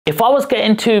If I was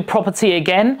getting into property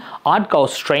again, I'd go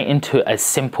straight into a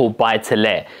simple buy to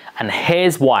let. And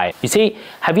here's why. You see,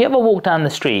 have you ever walked down the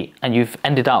street and you've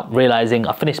ended up realizing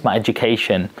I finished my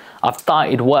education, I've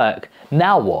started work,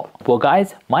 now what? Well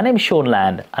guys, my name is Sean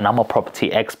Land and I'm a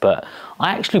property expert.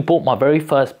 I actually bought my very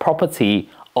first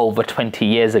property over 20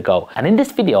 years ago. And in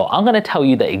this video, I'm going to tell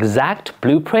you the exact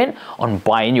blueprint on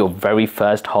buying your very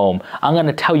first home. I'm going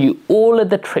to tell you all of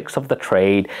the tricks of the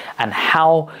trade and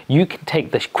how you can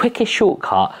take the quickest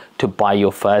shortcut to buy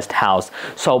your first house.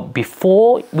 So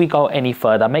before we go any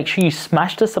further, make sure you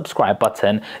smash the subscribe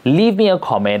button, leave me a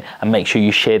comment, and make sure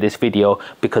you share this video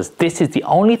because this is the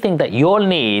only thing that you'll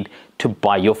need to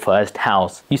buy your first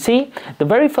house. You see, the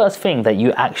very first thing that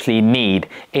you actually need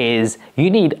is you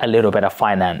need a little bit of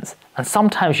finance. And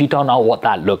sometimes you don't know what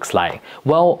that looks like.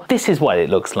 Well, this is what it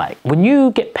looks like. When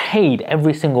you get paid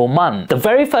every single month, the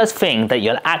very first thing that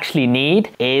you'll actually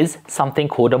need is something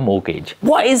called a mortgage.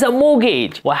 What is a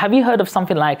mortgage? Well, have you heard of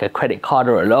something like a credit card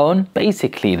or a loan?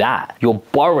 Basically that. You're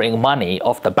borrowing money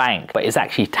off the bank, but it's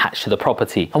actually attached to the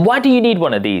property. And why do you need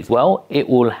one of these? Well, it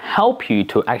will help you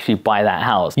to actually buy that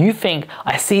house. You think,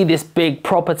 I see this big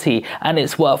property and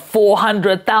it's worth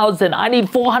 400,000. I need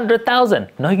 400,000.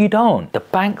 No, you don't. The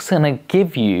bank's gonna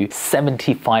give you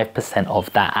 75%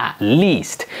 of that at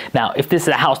least. Now, if this is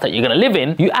a house that you're gonna live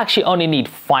in, you actually only need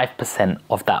 5%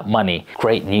 of that money.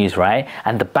 Great news, right?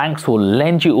 And the banks will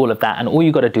lend you all of that, and all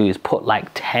you gotta do is put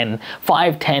like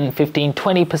 5, 10, 15,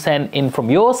 20% in from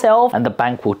yourself, and the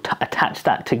bank will attach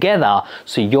that together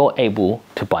so you're able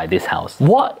to buy this house.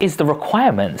 What is the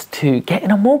requirements to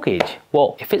getting a mortgage?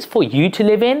 Well, if it's for you to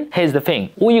live in, here's the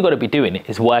thing. All you gotta be doing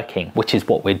is working, which is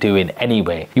what we're doing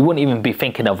anyway. You wouldn't even be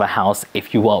thinking of a house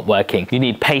if you weren't working. You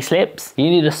need pay slips, you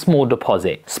need a small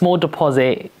deposit. Small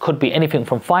deposit could be anything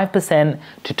from 5%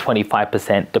 to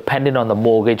 25%, depending on the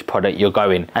mortgage product you're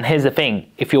going. And here's the thing,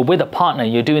 if you're with a partner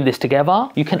and you're doing this together,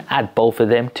 you can add both of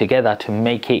them together to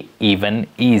make it even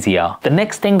easier. The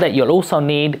next thing that you'll also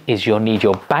need is you'll need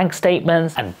your bank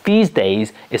statements, and these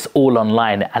days it's all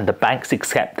online and the banks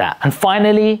accept that. And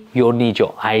finally, you'll need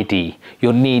your ID.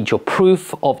 You'll need your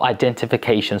proof of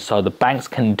identification so the banks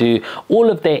can do all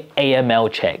of their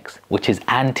AML checks, which is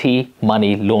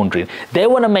anti-money laundering. They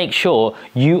want to make sure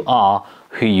you are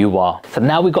who you are. So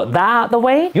now we got that out of the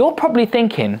way, you're probably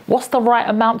thinking, what's the right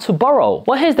amount to borrow?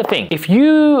 Well, here's the thing. If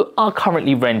you are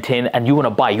currently renting and you want to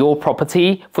buy your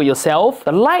property for yourself,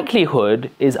 the likelihood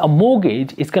is a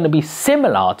mortgage is going to be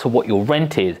similar to what your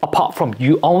rent is, apart from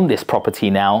you own this property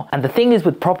now. And the thing is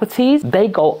with properties, they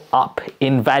go up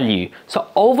in value. So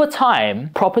over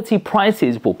time, property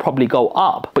prices will probably go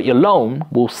up, but your loan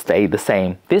will stay the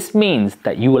same. This means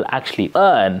that you will actually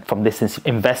earn from this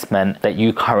investment that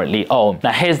you currently own.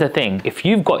 Now here's the thing, if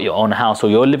you've got your own house or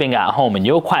you're living at home and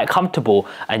you're quite comfortable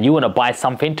and you want to buy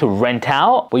something to rent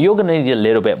out, well, you're going to need a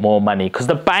little bit more money because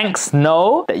the banks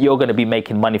know that you're going to be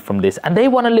making money from this and they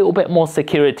want a little bit more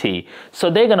security.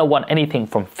 So they're going to want anything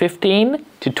from 15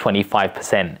 to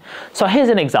 25%. So here's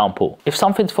an example. If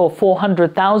something's for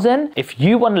 400,000, if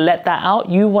you want to let that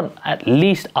out, you want at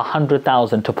least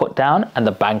 100,000 to put down and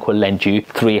the bank will lend you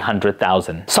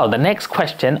 300,000. So the next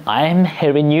question I'm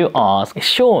hearing you ask is,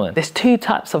 Sean, there's two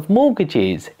types of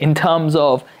mortgages in terms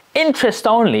of interest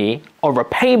only or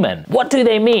repayment. What do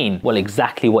they mean? Well,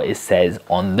 exactly what it says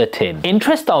on the tin.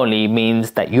 Interest only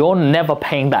means that you're never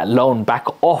paying that loan back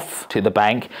off to the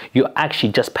bank. You're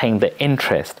actually just paying the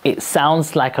interest. It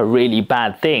sounds like a really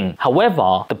bad thing.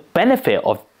 However, the benefit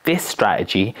of this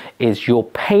strategy is your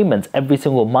payments every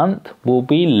single month will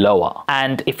be lower.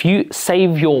 And if you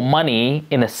save your money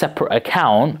in a separate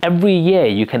account, every year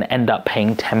you can end up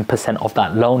paying 10% of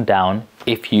that loan down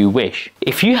if you wish.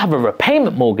 If you have a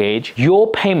repayment mortgage,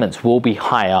 your payments will be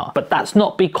higher, but that's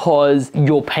not because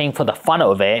you're paying for the fun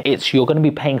of it. It's you're going to be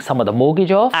paying some of the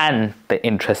mortgage off and the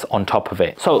interest on top of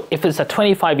it. So if it's a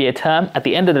 25-year term, at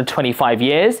the end of the 25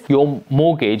 years, your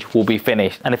mortgage will be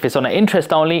finished. And if it's on an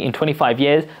interest only in 25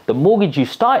 years, the mortgage you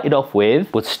started off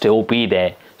with would still be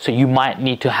there. So you might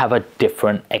need to have a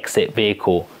different exit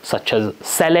vehicle, such as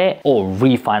sell it or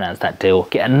refinance that deal.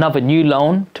 Get another new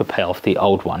loan to pay off the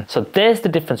old one. So there's the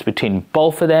difference between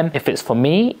both of them. If it's for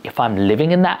me, if I'm living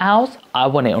in that house, I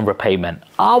want it on repayment.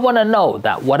 I want to know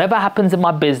that whatever happens in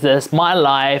my business, my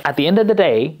life, at the end of the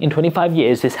day, in 25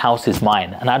 years, this house is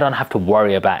mine and I don't have to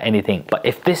worry about anything. But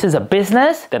if this is a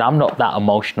business, then I'm not that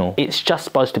emotional. It's just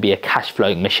supposed to be a cash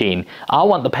flowing machine. I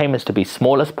want the payments to be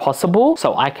small as possible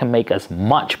so I can make as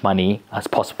much much money as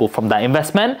possible from that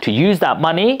investment to use that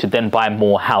money to then buy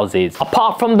more houses.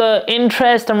 Apart from the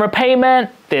interest and repayment,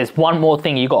 there's one more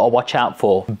thing you got to watch out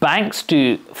for. Banks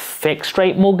do fixed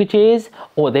rate mortgages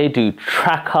or they do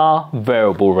tracker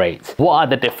variable rates. What are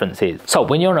the differences? So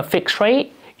when you're on a fixed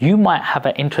rate, you might have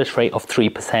an interest rate of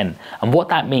 3%. And what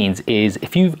that means is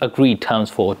if you've agreed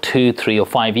terms for 2, 3 or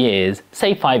 5 years,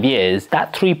 say 5 years,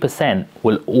 that 3%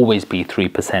 will always be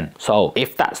 3%. So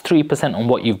if that's 3% on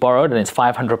what you've borrowed and it's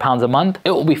 £500 a month, it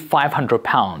will be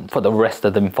 £500 for the rest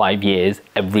of them 5 years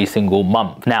every single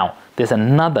month. Now, there's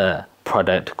another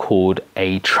product called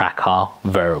a tracker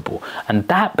variable, and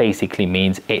that basically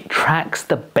means it tracks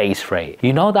the base rate.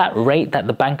 You know that rate that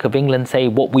the Bank of England say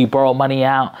what we borrow money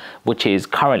out, which is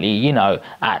currently, you know,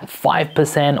 at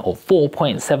 5% or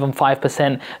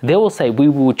 4.75%, they will say we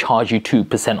will charge you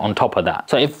 2% on top of that.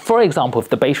 So if, for example, if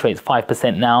the base rate is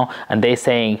 5% now and they're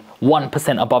saying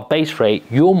 1% above base rate,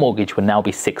 your mortgage will now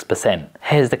be 6%.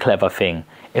 Here's the clever thing.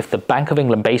 If the Bank of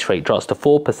England base rate drops to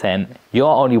 4%, you're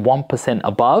only 1%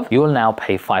 above, you'll now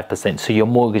pay 5%, so your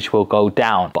mortgage will go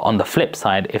down. But on the flip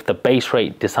side, if the base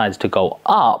rate decides to go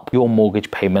up, your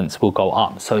mortgage payments will go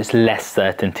up, so it's less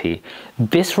certainty.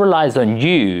 This relies on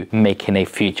you making a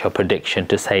future prediction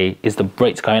to say, is the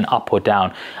rates going up or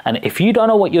down? And if you don't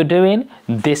know what you're doing,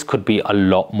 this could be a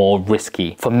lot more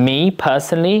risky. For me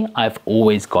personally, I've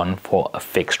always gone for a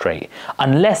fixed rate.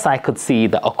 Unless I could see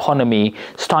the economy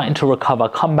starting to recover,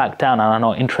 come back down, and I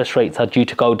know interest rates are due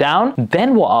to go down,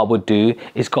 then what I would do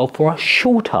is go for a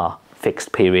shorter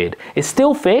fixed period. It's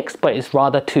still fixed, but it's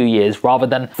rather 2 years rather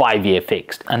than 5-year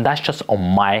fixed. And that's just on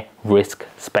my risk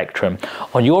spectrum.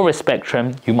 On your risk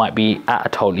spectrum, you might be at a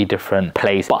totally different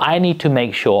place, but I need to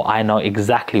make sure I know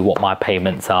exactly what my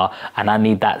payments are, and I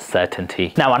need that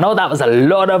certainty. Now, I know that was a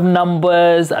lot of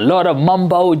numbers, a lot of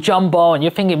mumbo jumbo, and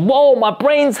you're thinking, whoa, my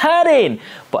brain's hurting.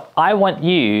 But I want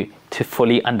you to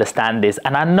fully understand this,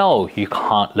 and I know you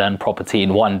can't learn property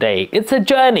in one day. It's a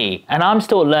journey, and I'm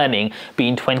still learning,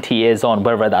 being 20 years on,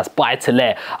 whether that's buy to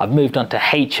let, I've moved on to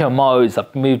HMOs,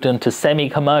 I've moved on to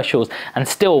semi-commercials, and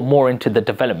still more into the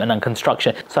development and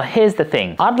construction. So here's the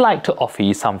thing, I'd like to offer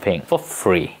you something for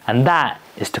free, and that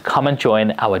is to come and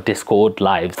join our Discord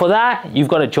lives. For that, you've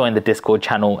got to join the Discord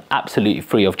channel absolutely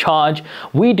free of charge.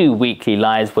 We do weekly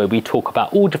lives where we talk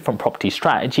about all different property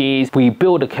strategies. We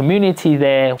build a community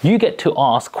there. You get to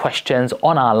ask questions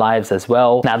on our lives as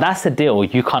well. Now that's a deal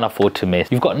you can't afford to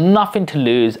miss. You've got nothing to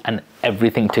lose and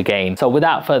everything to gain. So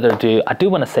without further ado, I do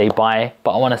want to say bye,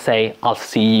 but I want to say I'll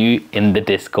see you in the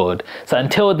Discord. So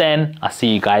until then, I'll see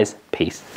you guys. Peace.